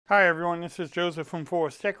Hi everyone, this is Joseph from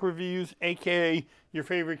Forest Tech Reviews, aka your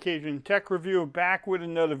favorite Cajun tech reviewer, back with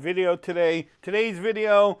another video today. Today's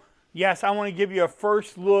video, yes, I want to give you a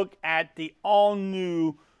first look at the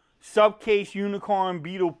all-new Supcase Unicorn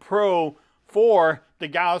Beetle Pro for the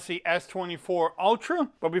Galaxy S24 Ultra.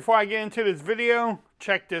 But before I get into this video,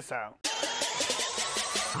 check this out.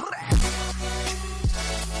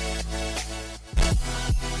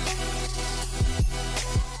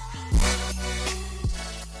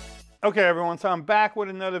 Okay everyone, so I'm back with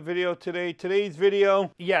another video today. Today's video,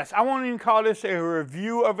 yes, I won't even call this a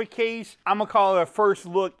review of a case. I'm gonna call it a first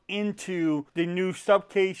look into the new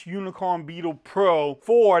Supcase Unicorn Beetle Pro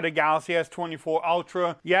for the Galaxy S24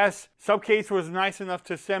 Ultra. Yes, Supcase was nice enough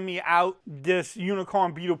to send me out this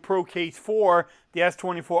Unicorn Beetle Pro case for the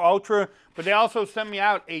S24 Ultra, but they also sent me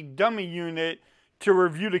out a dummy unit to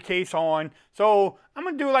review the case on. So I'm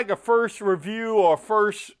gonna do like a first review or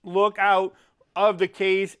first look out of the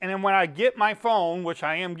case, and then when I get my phone, which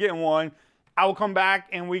I am getting one, I will come back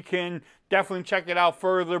and we can definitely check it out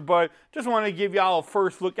further. But just want to give y'all a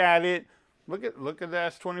first look at it. Look at the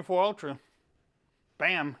S24 Ultra.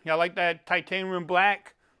 Bam. Y'all like that titanium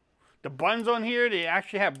black? The buttons on here, they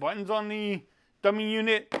actually have buttons on the dummy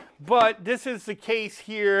unit. But this is the case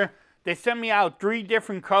here. They sent me out 3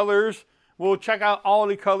 different colors. We'll check out all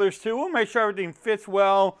the colors too. We'll make sure everything fits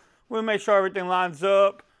well. We'll make sure everything lines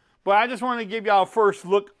up. But I just want to give y'all a first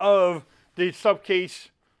look of the Supcase,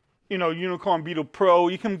 Unicorn Beetle Pro.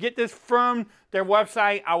 You can get this from their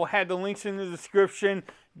website. I will have the links in the description.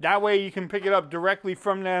 That way you can pick it up directly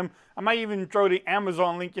from them. I might even throw the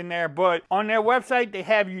Amazon link in there. But on their website, they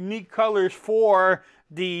have unique colors for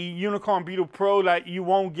the Unicorn Beetle Pro that you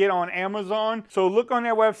won't get on Amazon. So look on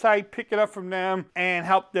their website, pick it up from them, and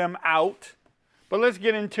help them out. But let's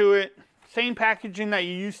get into it. Same packaging that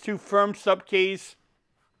you used to from Supcase.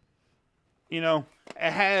 It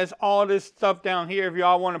has all this stuff down here if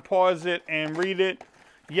y'all want to pause it and read it.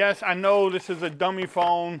 Yes, I know this is a dummy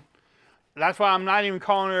phone. That's why I'm not even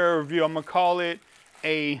calling it a review. I'm going to call it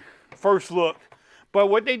a first look. But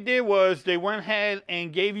what they did was they went ahead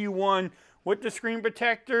and gave you one with the screen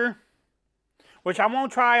protector, which I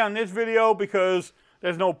won't try on this video because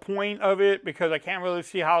there's no point of it because I can't really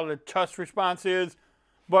see how the touch response is.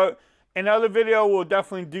 But another video will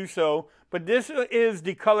definitely do so. But this is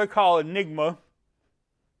the color called Enigma.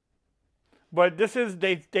 But this is,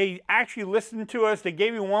 they actually listened to us. They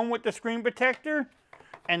gave you one with the screen protector.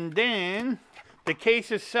 And then the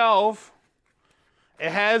case itself,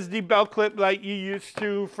 it has the belt clip like you used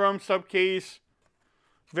to from Supcase.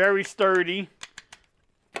 Very sturdy.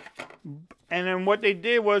 And then what they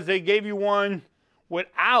did was they gave you one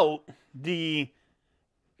without the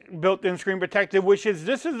built-in screen protector,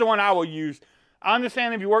 this is the one I will use. I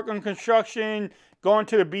understand if you work on construction, going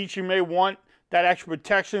to the beach, you may want that extra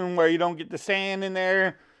protection where you don't get the sand in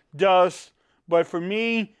there, dust. But for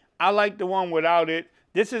me, I like the one without it.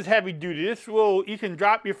 This is heavy duty. You can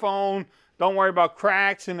drop your phone. Don't worry about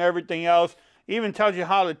cracks and everything else. It even tells you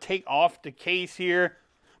how to take off the case here.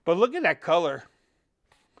 But look at that color.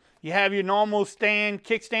 You have your normal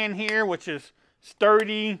kickstand here, which is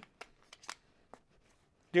sturdy.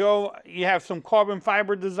 You have some carbon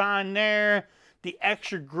fiber design there. The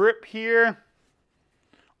extra grip here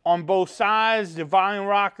on both sides, the volume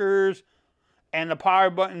rockers, and the power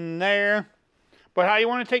button there. But how you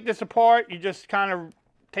want to take this apart, you just kind of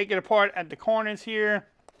take it apart at the corners here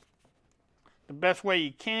the best way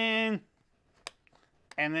you can.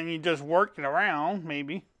 And then you just work it around,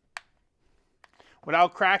 maybe,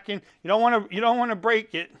 without cracking. You don't want to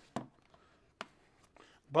break it.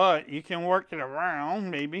 But you can work it around,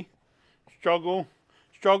 maybe. Struggle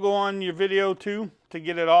on your video too to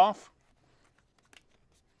get it off.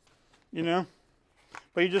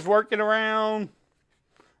 But you just work it around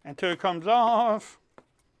until it comes off.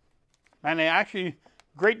 And they actually,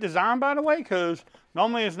 great design by the way, because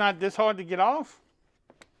normally it's not this hard to get off.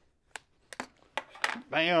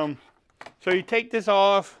 Bam. So you take this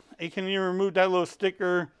off. You can even remove that little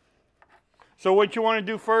sticker. So what you want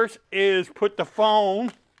to do first is put the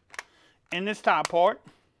phone in this top part,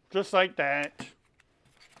 just like that.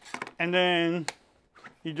 And then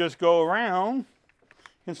you just go around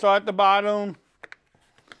and start at the bottom,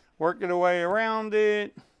 work your way around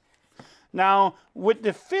it. Now, with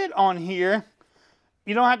the fit on here,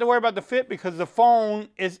 you don't have to worry about the fit because the phone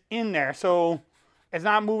is in there. So it's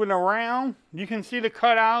not moving around. You can see the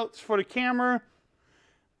cutouts for the camera.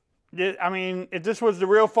 I mean, if this was the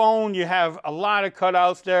real phone, you have a lot of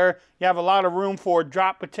cutouts there. You have a lot of room for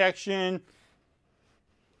drop protection.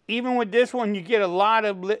 Even with this one, you get a lot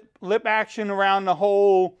of lip action around the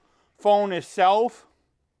whole phone itself.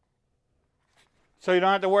 so you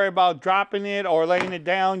don't have to worry about dropping it or laying it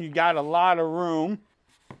down. You got a lot of room.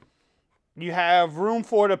 You have room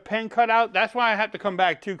for the pen cutout. That's why I have to come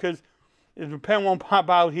back too, because the pen won't pop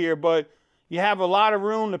out here, but you have a lot of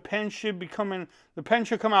room. The pen should come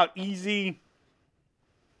out easy.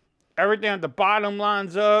 Everything at the bottom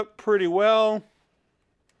lines up pretty well.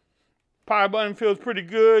 Power button feels pretty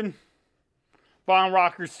good. Bottom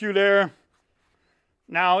rockers through there.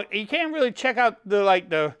 Now, you can't really check out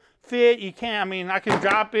the fit. You can't, I mean, I can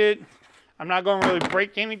drop it. I'm not going to really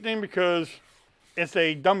break anything because it's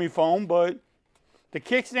a dummy phone, but the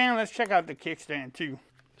kickstand, let's check out the kickstand too.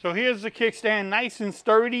 So here's the kickstand, nice and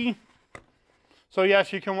sturdy. So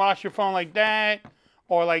yes, you can wash your phone like that,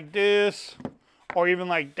 or like this, or even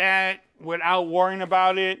like that without worrying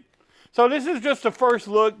about it. So this is just the first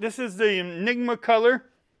look. This is the Enigma color.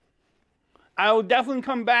 I will definitely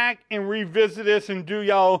come back and revisit this and do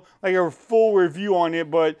y'all like a full review on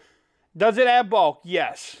it, but does it add bulk?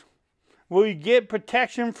 Yes. Will you get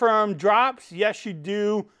protection from drops? Yes, you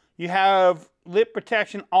do. You have lip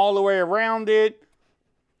protection all the way around it.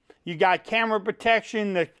 You got camera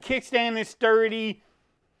protection. The kickstand is sturdy.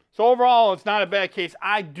 So overall, it's not a bad case.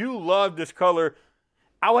 I do love this color.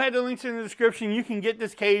 I will have the links in the description. You can get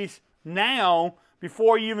this case now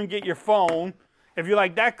before you even get your phone. If you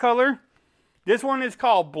like that color, this one is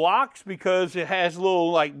called Blocks because it has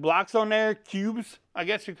little like blocks on there, cubes. I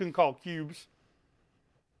guess you can call cubes.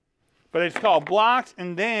 But it's called Blocks,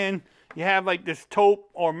 and then you have like this taupe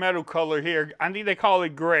or metal color here. I think they call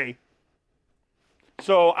it gray.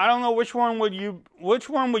 So I don't know which one would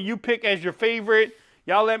you pick as your favorite.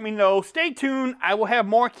 Y'all let me know. Stay tuned. I will have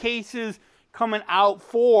more cases coming out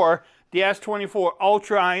for the S24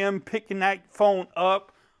 Ultra. I am picking that phone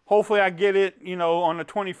up. Hopefully I get it, you know, on the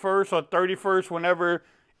 21st or 31st, whenever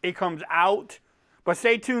it comes out. But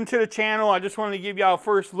stay tuned to the channel. I just wanted to give y'all a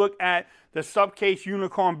first look at the Supcase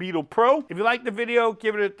Unicorn Beetle Pro. If you liked the video,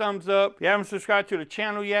 give it a thumbs up. If you haven't subscribed to the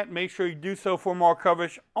channel yet, make sure you do so for more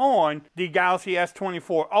coverage on the Galaxy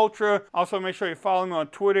S24 Ultra. Also, make sure you follow me on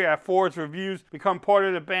Twitter at Ford's Reviews. Become part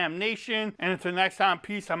of the BAM Nation. And until next time,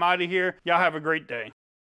 peace. I'm out of here. Y'all have a great day.